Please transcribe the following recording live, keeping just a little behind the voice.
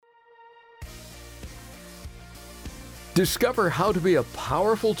Discover how to be a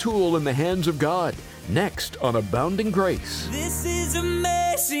powerful tool in the hands of God, next on Abounding Grace. This is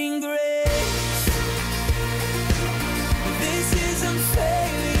amazing grace. This is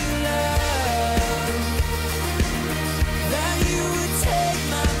unfailing love. That you would take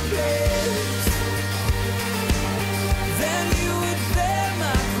my place. That you would bear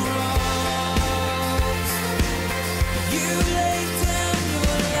my cross. You laid down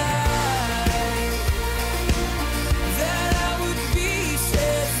your life. That I would be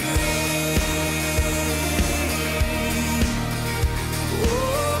set free.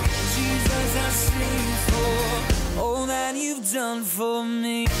 Oh, Jesus, I sing for all that you've done for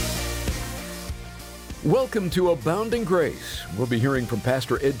me. Welcome to Abounding Grace. We'll be hearing from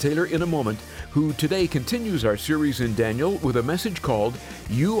Pastor Ed Taylor in a moment, who today continues our series in Daniel with a message called,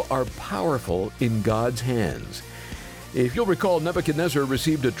 You Are Powerful in God's Hands. If you'll recall, Nebuchadnezzar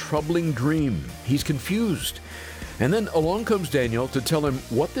received a troubling dream. He's confused. And then along comes Daniel to tell him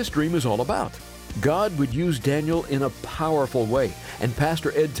what this dream is all about. God would use Daniel in a powerful way, and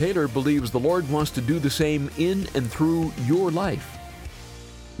Pastor Ed Taylor believes the Lord wants to do the same in and through your life.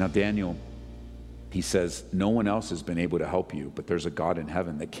 Now, Daniel, he says, no one else has been able to help you, but there's a God in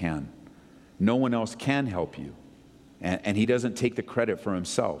heaven that can. No one else can help you. And he doesn't take the credit for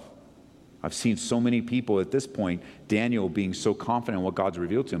himself. I've seen so many people at this point, Daniel being so confident in what God's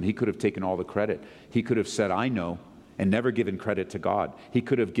revealed to him, he could have taken all the credit. He could have said, I know, and never given credit to God. He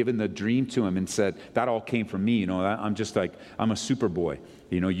could have given the dream to him and said, that all came from me. I'm just like, I'm a super boy.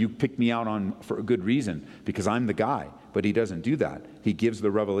 You picked me out for a good reason because I'm the guy. But he doesn't do that. He gives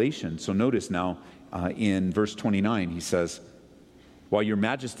the revelation. So notice now in verse 29, he says, while your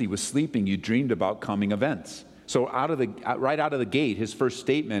majesty was sleeping, you dreamed about coming events. So right out of the gate, his first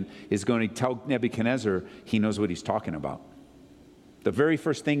statement is going to tell Nebuchadnezzar he knows what he's talking about. The very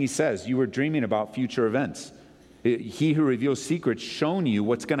first thing he says, you were dreaming about future events. He who reveals secrets shown you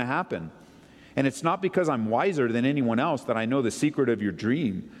what's going to happen. And it's not because I'm wiser than anyone else that I know the secret of your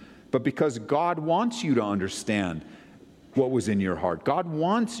dream, but because God wants you to understand what was in your heart. God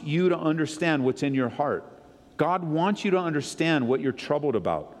wants you to understand what's in your heart. God wants you to understand what you're troubled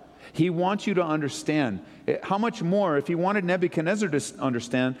about. He wants you to understand. How much more, if he wanted Nebuchadnezzar to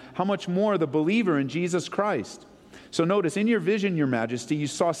understand, how much more the believer in Jesus Christ? So notice, in your vision, your majesty, you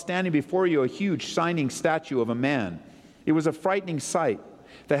saw standing before you a huge shining statue of a man. It was a frightening sight.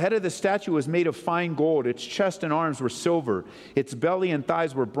 The head of the statue was made of fine gold. Its chest and arms were silver. Its belly and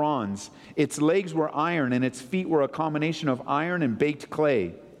thighs were bronze. Its legs were iron, and its feet were a combination of iron and baked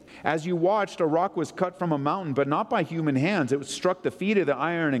clay. As you watched, a rock was cut from a mountain, but not by human hands. It struck the feet of the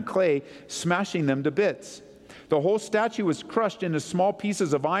iron and clay, smashing them to bits. The whole statue was crushed into small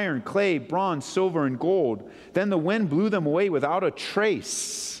pieces of iron, clay, bronze, silver, and gold. Then the wind blew them away without a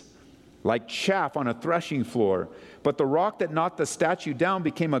trace, like chaff on a threshing floor. But the rock that knocked the statue down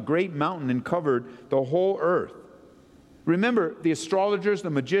became a great mountain and covered the whole earth. Remember, the astrologers, the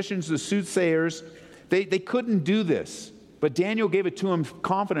magicians, the soothsayers, they couldn't do this. But Daniel gave it to him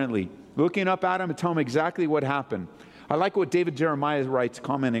confidently, looking up at him and telling him exactly what happened. I like what David Jeremiah writes,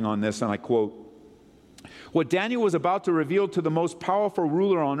 commenting on this, and I quote, what Daniel was about to reveal to the most powerful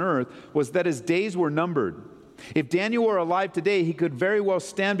ruler on earth was that his days were numbered. If Daniel were alive today, he could very well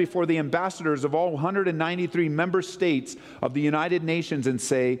stand before the ambassadors of all 193 member states of the United Nations and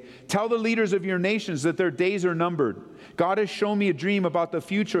say, tell the leaders of your nations that their days are numbered. God has shown me a dream about the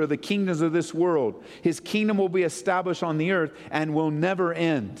future of the kingdoms of this world. His kingdom will be established on the earth and will never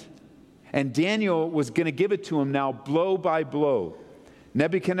end. And Daniel was going to give it to him now blow by blow.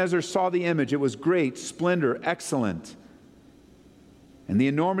 Nebuchadnezzar saw the image. It was great, splendor, excellent. And the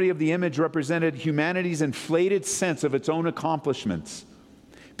enormity of the image represented humanity's inflated sense of its own accomplishments.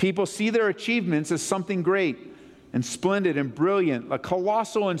 People see their achievements as something great and splendid and brilliant, a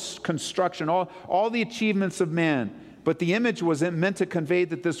colossal in construction, all the achievements of man. But the image was meant to convey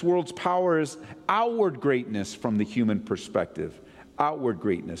that this world's power is outward greatness from the human perspective. Outward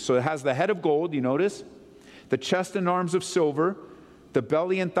greatness. So it has the head of gold, you notice, the chest and arms of silver, the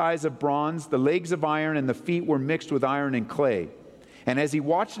belly and thighs of bronze, the legs of iron, and the feet were mixed with iron and clay. And as he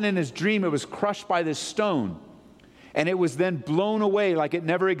watched it in his dream, it was crushed by this stone. And it was then blown away like it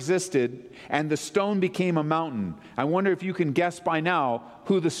never existed, and the stone became a mountain. I wonder if you can guess by now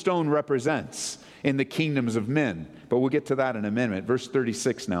who the stone represents in the kingdoms of men. But we'll get to that in a minute. Verse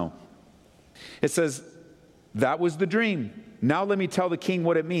 36 now. It says, that was the dream. Now let me tell the king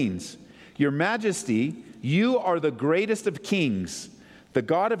what it means. Your Majesty, you are the greatest of kings. The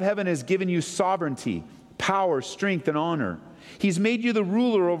God of heaven has given you sovereignty, power, strength, and honor. He's made you the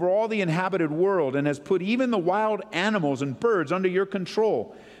ruler over all the inhabited world and has put even the wild animals and birds under your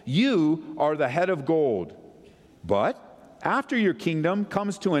control. You are the head of gold. But after your kingdom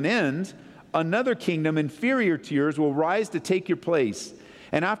comes to an end, another kingdom inferior to yours will rise to take your place.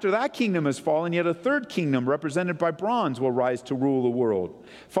 And after that kingdom has fallen, yet a third kingdom, represented by bronze, will rise to rule the world.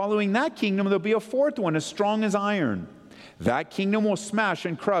 Following that kingdom, there'll be a fourth one, as strong as iron. That kingdom will smash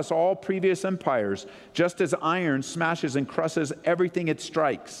and crush all previous empires, just as iron smashes and crushes everything it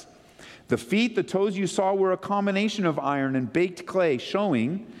strikes. The feet, the toes you saw were a combination of iron and baked clay,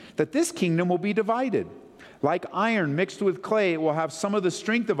 showing that this kingdom will be divided. Like iron mixed with clay, it will have some of the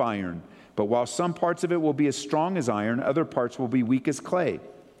strength of iron. But while some parts of it will be as strong as iron, other parts will be weak as clay.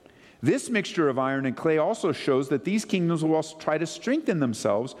 This mixture of iron and clay also shows that these kingdoms will also try to strengthen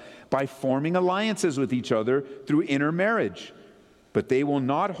themselves by forming alliances with each other through intermarriage. But they will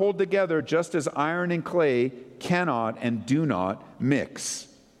not hold together, just as iron and clay cannot and do not mix.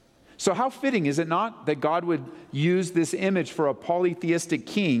 So how fitting, is it not, that God would use this image for a polytheistic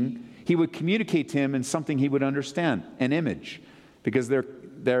king? He would communicate to him in something he would understand, an image, because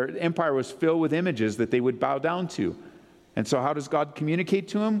their empire was filled with images that they would bow down to. And so how does God communicate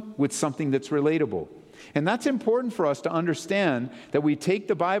to him? With something that's relatable. And that's important for us to understand, that we take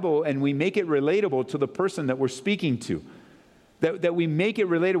the Bible and we make it relatable to the person that we're speaking to. That we make it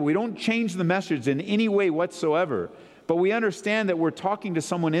relatable. We don't change the message in any way whatsoever. But we understand that we're talking to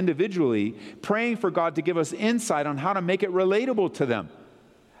someone individually, praying for God to give us insight on how to make it relatable to them.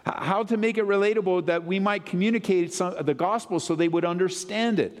 How to make it relatable that we might communicate the gospel so they would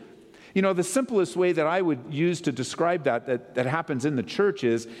understand it. You know, the simplest way that I would use to describe that happens in the church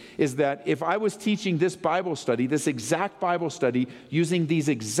is that if I was teaching this Bible study, this exact Bible study, using these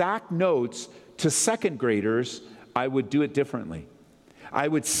exact notes to second graders, I would do it differently. I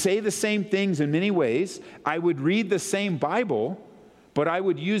would say the same things in many ways. I would read the same Bible, but I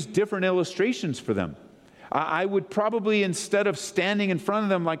would use different illustrations for them. I would probably, instead of standing in front of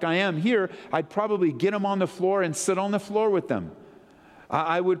them like I am here, I'd probably get them on the floor and sit on the floor with them.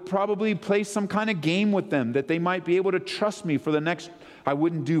 I would probably play some kind of game with them that they might be able to trust me for the next, I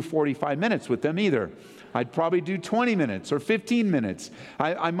wouldn't do 45 minutes with them either. I'd probably do 20 minutes or 15 minutes.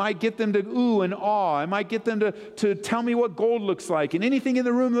 I might get them to ooh and awe. I might get them to tell me what gold looks like, and anything in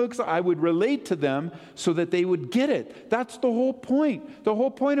the room looks like. I would relate to them so that they would get it. That's the whole point. The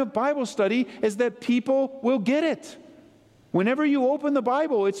whole point of Bible study is that people will get it. Whenever you open the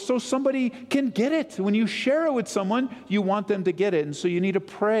Bible, it's so somebody can get it. When you share it with someone, you want them to get it. And so you need to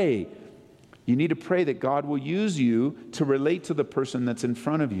pray. You need to pray that God will use you to relate to the person that's in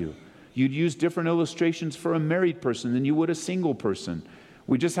front of you. You'd use different illustrations for a married person than you would a single person.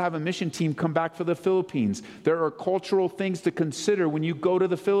 We just have a mission team come back for the Philippines. There are cultural things to consider when you go to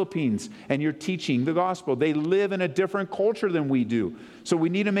the Philippines and you're teaching the gospel. They live in a different culture than we do. So we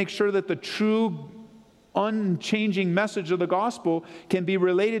need to make sure that the true unchanging message of the gospel can be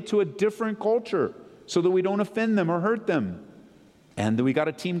related to a different culture so that we don't offend them or hurt them. And we got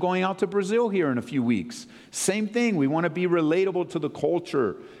a team going out to Brazil here in a few weeks. Same thing. We want to be relatable to the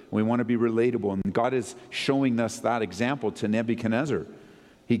culture. We want to be relatable. And God is showing us that example to Nebuchadnezzar.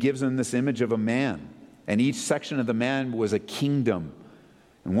 He gives him this image of a man. And each section of the man was a kingdom.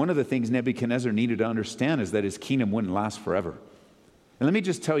 And one of the things Nebuchadnezzar needed to understand is that his kingdom wouldn't last forever. And let me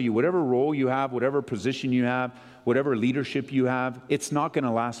just tell you, whatever role you have, whatever position you have, whatever leadership you have, it's not going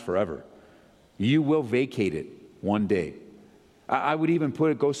to last forever. You will vacate it one day. I would even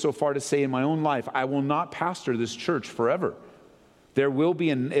go so far to say in my own life, I will not pastor this church forever. There will be,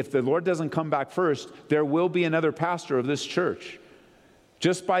 if the Lord doesn't come back first, there will be another pastor of this church.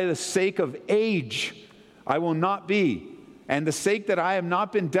 Just by the sake of age, I will not be. And the sake that I have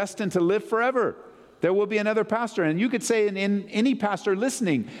not been destined to live forever, there will be another pastor. And you could say in any pastor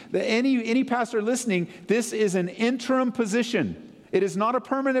listening, any pastor listening, this is an interim position. It is not a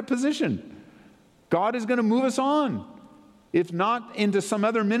permanent position. God is going to move us on. If not into some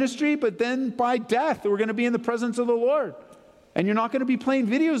other ministry, but then by death, we're going to be in the presence of the Lord. And you're not going to be playing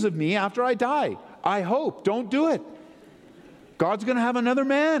videos of me after I die. I hope. Don't do it. God's going to have another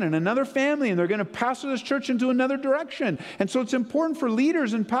man and another family, and they're going to pastor this church into another direction. And so it's important for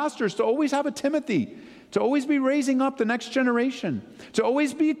leaders and pastors to always have a Timothy, to always be raising up the next generation, to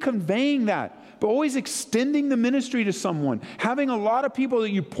always be conveying that, but always extending the ministry to someone, having a lot of people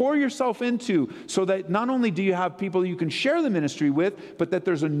that you pour yourself into so that not only do you have people you can share the ministry with, but that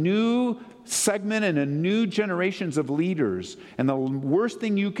there's a new segment and a new generations of leaders. And the worst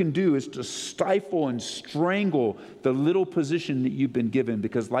thing you can do is to stifle and strangle the little position that you've been given,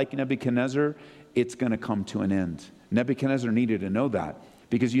 because like Nebuchadnezzar, it's going to come to an end. Nebuchadnezzar needed to know that.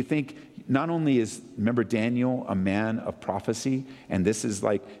 Because you think, not only is, remember Daniel, a man of prophecy, and this is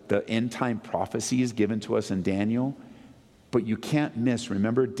like the end time prophecies given to us in Daniel, but you can't miss,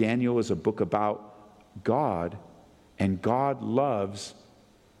 remember Daniel is a book about God And God loves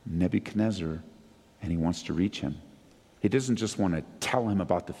Nebuchadnezzar, and he wants to reach him. He doesn't just want to tell him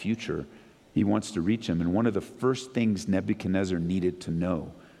about the future. He wants to reach him. And one of the first things Nebuchadnezzar needed to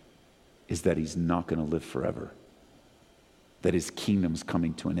know is that he's not going to live forever, that his kingdom's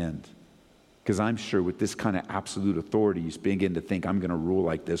coming to an end. Because I'm sure with this kind of absolute authority, you begin to think, I'm going to rule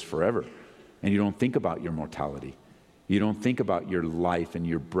like this forever. And you don't think about your mortality. You don't think about your life and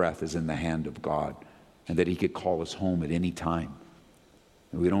your breath is in the hand of God, and that he could call us home at any time.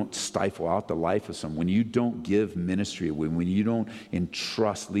 We don't stifle out the life of someone. When you don't give ministry away, when you don't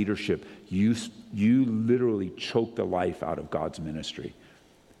entrust leadership, you literally choke the life out of God's ministry.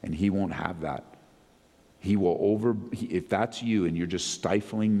 And he won't have that. He will if that's you and you're just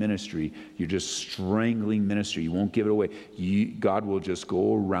stifling ministry, you're just strangling ministry, you won't give it away, God will just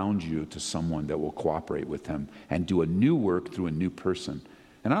go around you to someone that will cooperate with him and do a new work through a new person.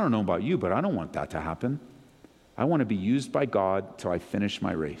 And I don't know about you, but I don't want that to happen. I want to be used by God till I finish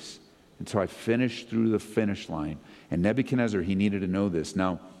my race, until I finish through the finish line. And Nebuchadnezzar, he needed to know this.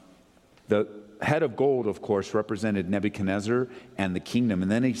 Now, the head of gold, of course, represented Nebuchadnezzar and the kingdom. And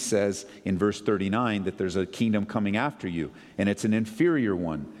then he says in verse 39 that there's a kingdom coming after you, and it's an inferior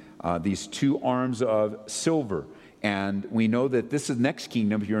one. These two arms of silver. And we know that this is the next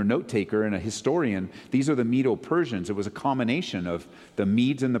kingdom. If you're a note taker and a historian, these are the Medo-Persians. It was a combination of the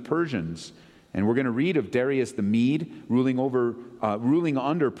Medes and the Persians. And we're going to read of Darius the Mede ruling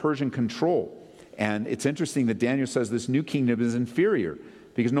under Persian control. And it's interesting that Daniel says this new kingdom is inferior,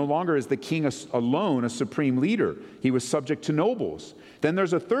 because no longer is the king alone a supreme leader. He was subject to nobles. Then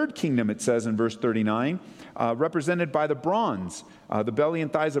there's a third kingdom, it says in verse 39, represented by the bronze, the belly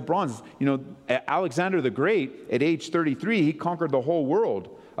and thighs of bronze. You know, Alexander the Great, at age 33, he conquered the whole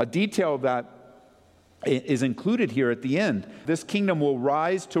world. A detail that is included here at the end. This kingdom will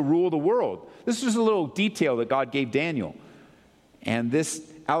rise to rule the world. This is just a little detail that God gave Daniel. And this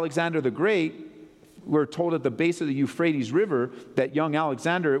Alexander the Great, we're told at the base of the Euphrates River that young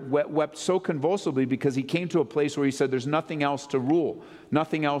Alexander wept so convulsively because he came to a place where he said there's nothing else to rule,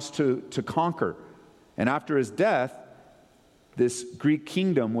 nothing else to conquer. And after his death, this Greek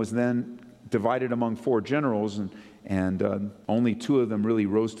kingdom was then divided among 4 generals, and only 2 of them really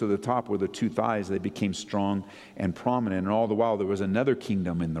rose to the top, were the 2 thighs. They became strong and prominent. And all the while, there was another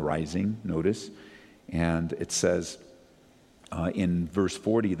kingdom in the rising, notice. And it says in verse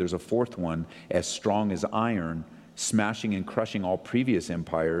 40, there's a 4th one, as strong as iron, smashing and crushing all previous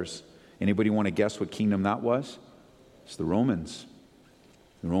empires. Anybody want to guess what kingdom that was? It's the Romans.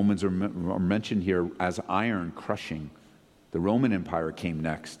 The Romans are mentioned here as iron crushing. The Roman Empire came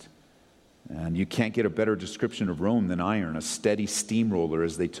next. And you can't get a better description of Rome than iron, a steady steamroller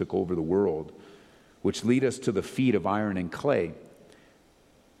as they took over the world, which lead us to the feet of iron and clay.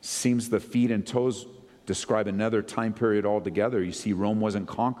 Seems the feet and toes describe another time period altogether. You see, Rome wasn't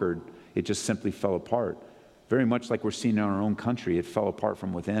conquered. It just simply fell apart. Very much like we're seeing in our own country. It fell apart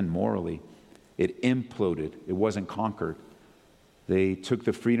from within morally. It imploded. It wasn't conquered. They took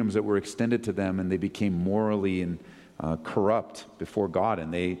the freedoms that were extended to them and they became morally and corrupt before God,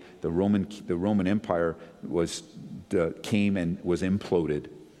 and the Roman Empire came and was imploded.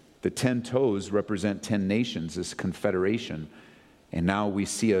 The 10 toes represent 10 nations, this confederation, and now we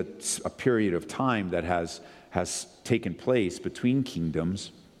see a period of time that has taken place between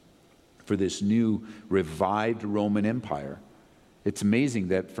kingdoms for this new revived Roman Empire. It's amazing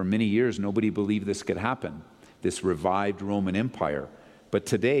that for many years nobody believed this could happen, this revived Roman Empire. But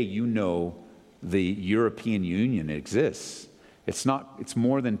today, you know, the European Union exists. It's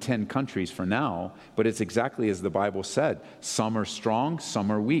more than 10 countries for now, but it's exactly as the Bible said. Some are strong,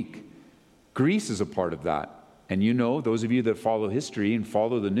 some are weak. Greece is a part of that. And you know, those of you that follow history and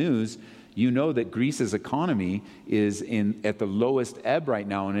follow the news, you know that Greece's economy is at the lowest ebb right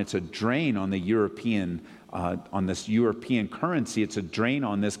now, and it's a drain on the European, on this European currency. It's a drain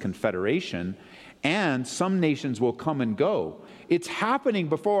on this confederation, and some nations will come and go. It's happening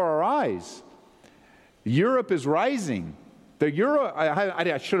before our eyes. Europe is rising. The euro,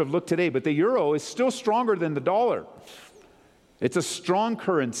 I should have looked today, but the euro is still stronger than the dollar. It's a strong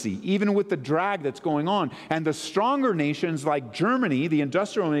currency, even with the drag that's going on. And the stronger nations like Germany, the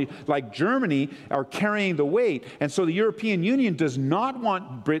industrial nations like Germany, are carrying the weight. And so the European Union does not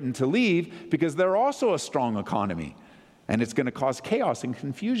want Britain to leave because they're also a strong economy. And it's going to cause chaos and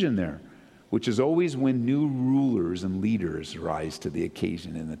confusion there, which is always when new rulers and leaders rise to the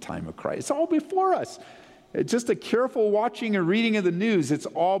occasion in the time of Christ. It's all before us. It's just a careful watching and reading of the news. It's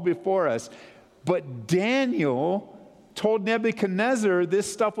all before us. But Daniel told Nebuchadnezzar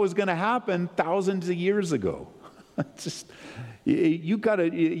this stuff was going to happen thousands of years ago.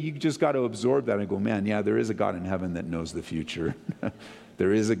 You just got to absorb that and go, man, yeah, there is a God in heaven that knows the future.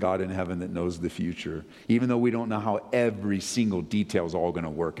 There is a God in heaven that knows the future. Even though we don't know how every single detail is all going to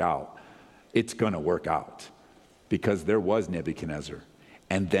work out, it's going to work out. Because there was Nebuchadnezzar.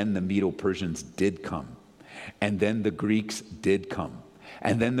 And then the Medo-Persians did come. And then the Greeks did come.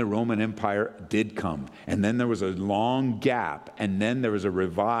 And then the Roman Empire did come. And then there was a long gap. And then there was a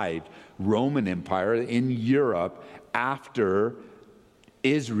revived Roman Empire in Europe after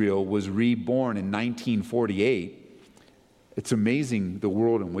Israel was reborn in 1948. It's amazing the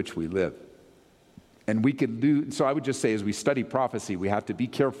world in which we live. And we could do, so I would just say as we study prophecy, we have to be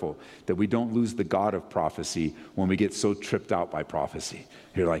careful that we don't lose the God of prophecy when we get so tripped out by prophecy.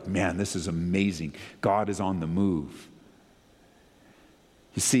 You're like, man, this is amazing. God is on the move.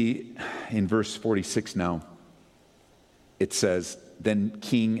 You see, in verse 46 now, it says, then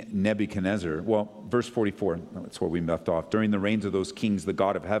King Nebuchadnezzar, verse 44, that's where we left off. During the reigns of those kings, the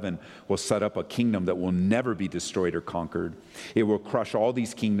God of heaven will set up a kingdom that will never be destroyed or conquered. It will crush all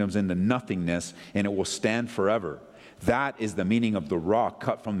these kingdoms into nothingness, and it will stand forever. That is the meaning of the rock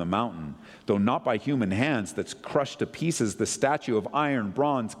cut from the mountain, though not by human hands, that's crushed to pieces, the statue of iron,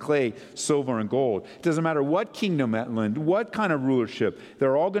 bronze, clay, silver, and gold. It doesn't matter what kingdom, what kind of rulership,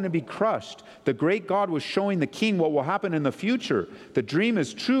 they're all going to be crushed. The great God was showing the king what will happen in the future. The dream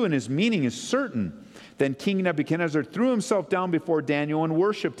is true and his meaning is certain. Then King Nebuchadnezzar threw himself down before Daniel and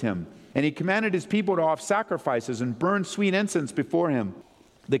worshipped him. And he commanded his people to offer sacrifices and burn sweet incense before him.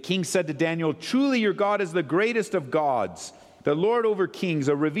 The king said to Daniel, truly your God is the greatest of gods, the Lord over kings,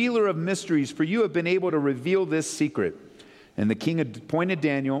 a revealer of mysteries, for you have been able to reveal this secret. And the king appointed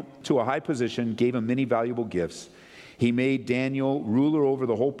Daniel to a high position, gave him many valuable gifts. He made Daniel ruler over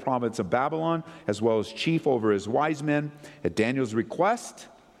the whole province of Babylon, as well as chief over his wise men. At Daniel's request,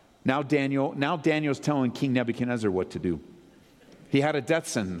 now Daniel's telling King Nebuchadnezzar what to do. He had a death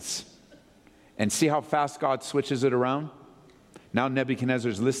sentence. And see how fast God switches it around? Now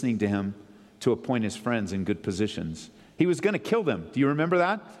Nebuchadnezzar is listening to him to appoint his friends in good positions. He was going to kill them. Do you remember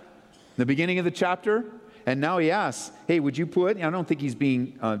that? In the beginning of the chapter? And now he asks, hey, would you put, I don't think he's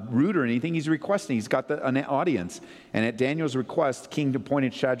being rude or anything. He's requesting. He's got an audience. And at Daniel's request, King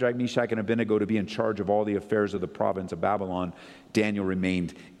appointed Shadrach, Meshach, and Abednego to be in charge of all the affairs of the province of Babylon. Daniel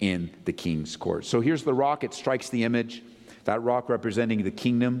remained in the king's court. So here's the rock. It strikes the image. That rock representing the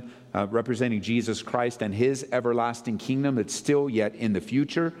kingdom, representing Jesus Christ and his everlasting kingdom that's still yet in the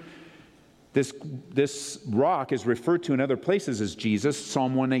future. This rock is referred to in other places as Jesus.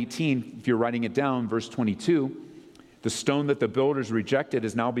 Psalm 118, if you're writing it down, verse 22. The stone that the builders rejected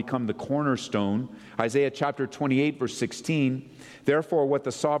has now become the cornerstone. Isaiah chapter 28, verse 16. Therefore, what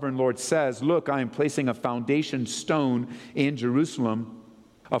the sovereign Lord says, look, I am placing a foundation stone in Jerusalem,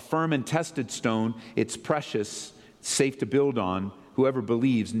 a firm and tested stone. It's precious, safe to build on. Whoever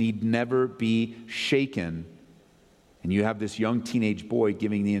believes need never be shaken. And you have this young teenage boy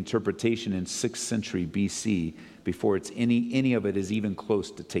giving the interpretation in 6th century BC before it's any of it is even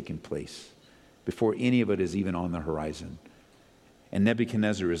close to taking place, before any of it is even on the horizon. And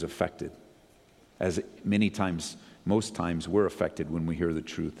Nebuchadnezzar is affected, as many times, most times we're affected when we hear the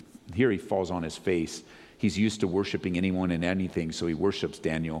truth. Here he falls on his face. He's used to worshiping anyone and anything, so he worships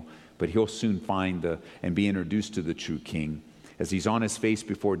Daniel. But he'll soon find and be introduced to the true king. As he's on his face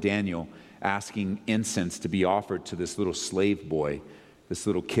before Daniel, asking incense to be offered to this little slave boy, this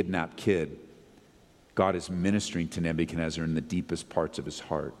little kidnapped kid, God is ministering to Nebuchadnezzar in the deepest parts of his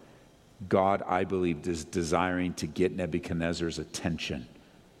heart. God, I believe, is desiring to get Nebuchadnezzar's attention,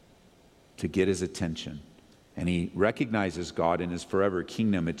 to get his attention. And he recognizes God in his forever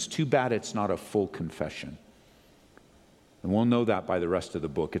kingdom. It's too bad it's not a full confession. And we'll know that by the rest of the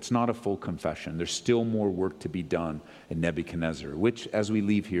book. It's not a full confession. There's still more work to be done in Nebuchadnezzar, which, as we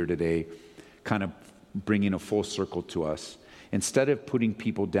leave here today, kind of bringing a full circle to us. Instead of putting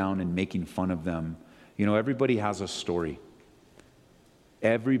people down and making fun of them, everybody has a story.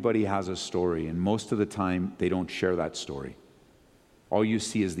 Everybody has a story, and most of the time, they don't share that story. All you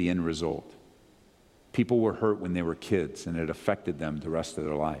see is the end result. People were hurt when they were kids, and it affected them the rest of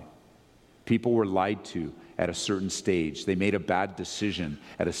their life. People were lied to at a certain stage. They made a bad decision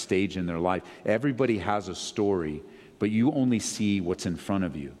at a stage in their life. Everybody has a story, but you only see what's in front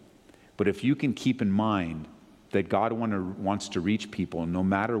of you. But if you can keep in mind that God wants to reach people no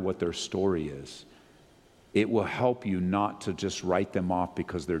matter what their story is, it will help you not to just write them off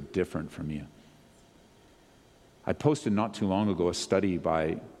because they're different from you. I posted not too long ago a study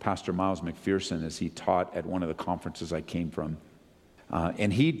by Pastor Miles McPherson as he taught at one of the conferences I came from.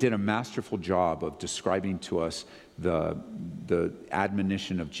 And he did a masterful job of describing to us the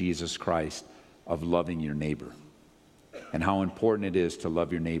admonition of Jesus Christ of loving your neighbor. and how important it is to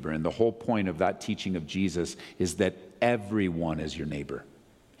love your neighbor. And the whole point of that teaching of Jesus is that everyone is your neighbor.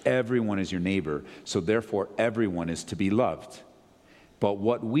 Everyone is your neighbor, so therefore everyone is to be loved. But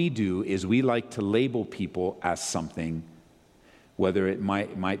what we do is we like to label people as something, whether it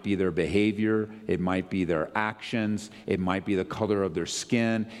might be their behavior, it might be their actions, it might be the color of their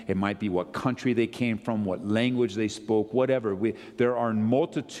skin, it might be what country they came from, what language they spoke, whatever. There are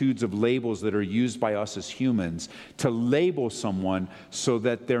multitudes of labels that are used by us as humans to label someone so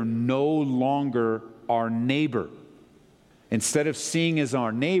that they're no longer our neighbor. Instead of seeing as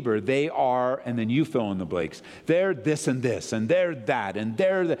our neighbor, they are, and then you fill in the blanks. They're this, and they're that, and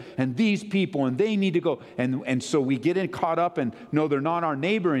these people, and they need to go. And so we get caught up and no, they're not our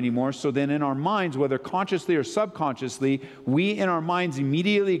neighbor anymore. So then in our minds, whether consciously or subconsciously, we in our minds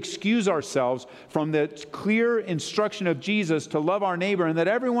immediately excuse ourselves from the clear instruction of Jesus to love our neighbor and that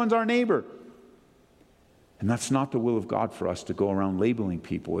everyone's our neighbor. And that's not the will of God for us to go around labeling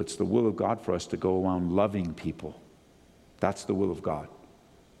people. It's the will of God for us to go around loving people. That's the will of God,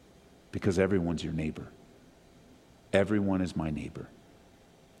 because everyone's your neighbor. Everyone is my neighbor.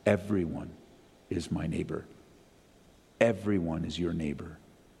 Everyone is my neighbor. Everyone is your neighbor.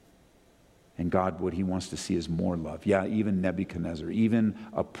 And God, what he wants to see is more love. Yeah, even Nebuchadnezzar, even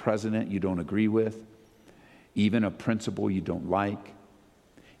a president you don't agree with, even a principal you don't like,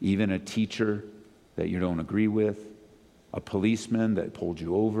 even a teacher that you don't agree with, a policeman that pulled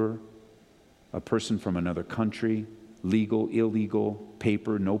you over, a person from another country, legal, illegal,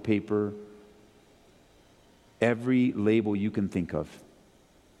 paper, no paper, every label you can think of,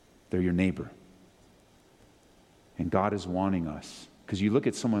 they're your neighbor. And God is wanting us, because you look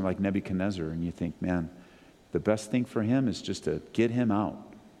at someone like Nebuchadnezzar and you think, man, the best thing for him is just to get him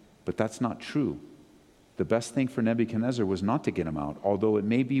out. But that's not true. The best thing for Nebuchadnezzar was not to get him out, although it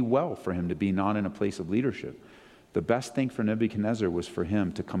may be well for him to be not in a place of leadership. The best thing for Nebuchadnezzar was for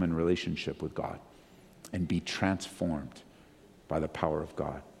him to come in relationship with God and be transformed by the power of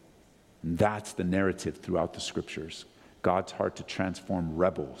God. And that's the narrative throughout the scriptures. God's heart to transform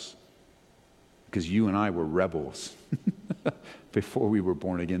rebels. Because you and I were rebels before we were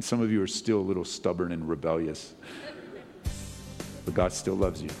born again. Some of you are still a little stubborn and rebellious. But God still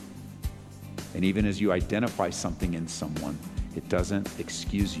loves you. And even as you identify something in someone, it doesn't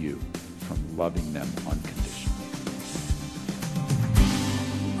excuse you from loving them unconditionally.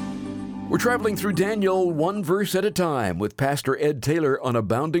 We're traveling through Daniel one verse at a time with Pastor Ed Taylor on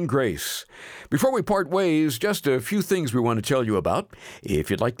Abounding Grace. Before we part ways, just a few things we want to tell you about. If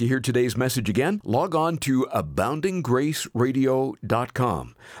you'd like to hear today's message again, log on to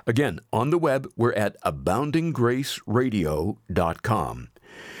aboundinggraceradio.com. Again, on the web, we're at aboundinggraceradio.com.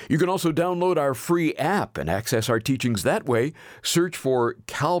 You can also download our free app and access our teachings that way. Search for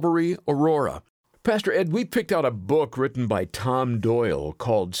Calvary Aurora. Pastor Ed, we picked out a book written by Tom Doyle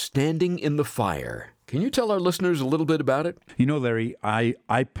called Standing in the Fire. Can you tell our listeners a little bit about it? You know, Larry, I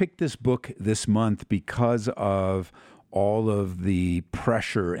picked this book this month because of all of the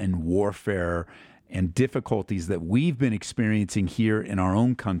pressure and warfare and difficulties that we've been experiencing here in our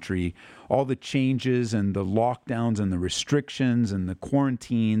own country, all the changes and the lockdowns and the restrictions and the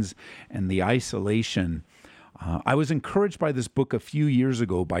quarantines and the isolation. I was encouraged by this book a few years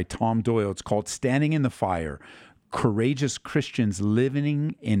ago by Tom Doyle. It's called Standing in the Fire, Courageous Christians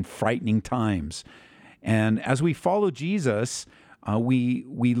Living in Frightening Times. And as we follow Jesus, we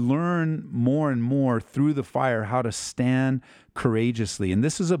learn more and more through the fire how to stand courageously. And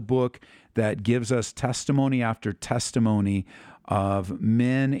this is a book that gives us testimony after testimony of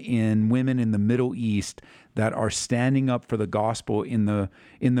men and women in the Middle East that are standing up for the gospel in the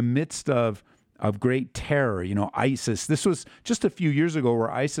midst of great terror. You know, ISIS. This was just a few years ago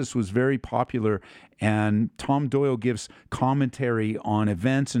where ISIS was very popular, and Tom Doyle gives commentary on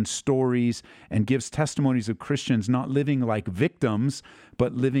events and stories and gives testimonies of Christians not living like victims,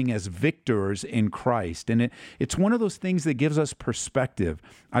 but living as victors in Christ. And it's one of those things that gives us perspective.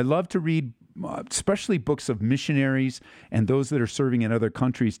 I love to read especially books of missionaries and those that are serving in other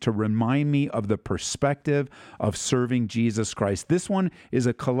countries to remind me of the perspective of serving Jesus Christ. This one is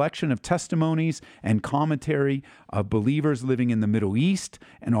a collection of testimonies and commentary of believers living in the Middle East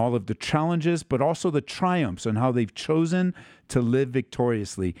and all of the challenges, but also the triumphs and how they've chosen to live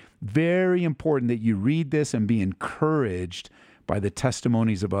victoriously. Very important that you read this and be encouraged by the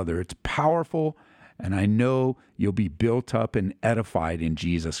testimonies of others. It's powerful, and I know you'll be built up and edified in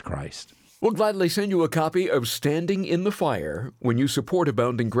Jesus Christ. We'll gladly send you a copy of Standing in the Fire when you support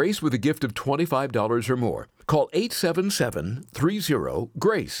Abounding Grace with a gift of $25 or more. Call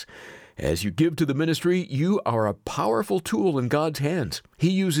 877-30-GRACE. As you give to the ministry, you are a powerful tool in God's hands. He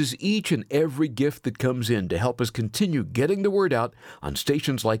uses each and every gift that comes in to help us continue getting the word out on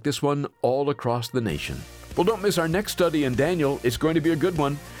stations like this one all across the nation. Well, don't miss our next study in Daniel. It's going to be a good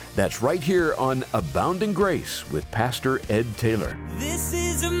one. That's right here on Abounding Grace with Pastor Ed Taylor. This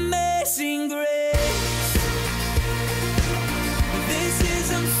is amazing grace. This is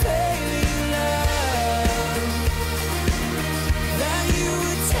unfailing love. That you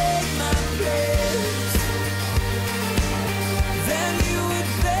would take my place. That you would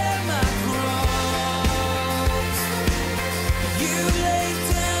bear my cross. You laid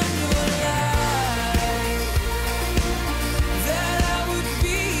down your life. That I would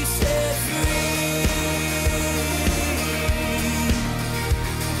be set free.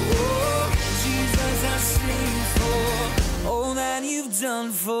 Oh, Jesus, I sing for all that you've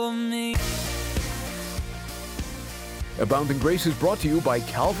done for me. Abounding Grace is brought to you by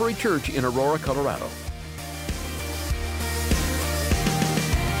Calvary Church in Aurora, Colorado.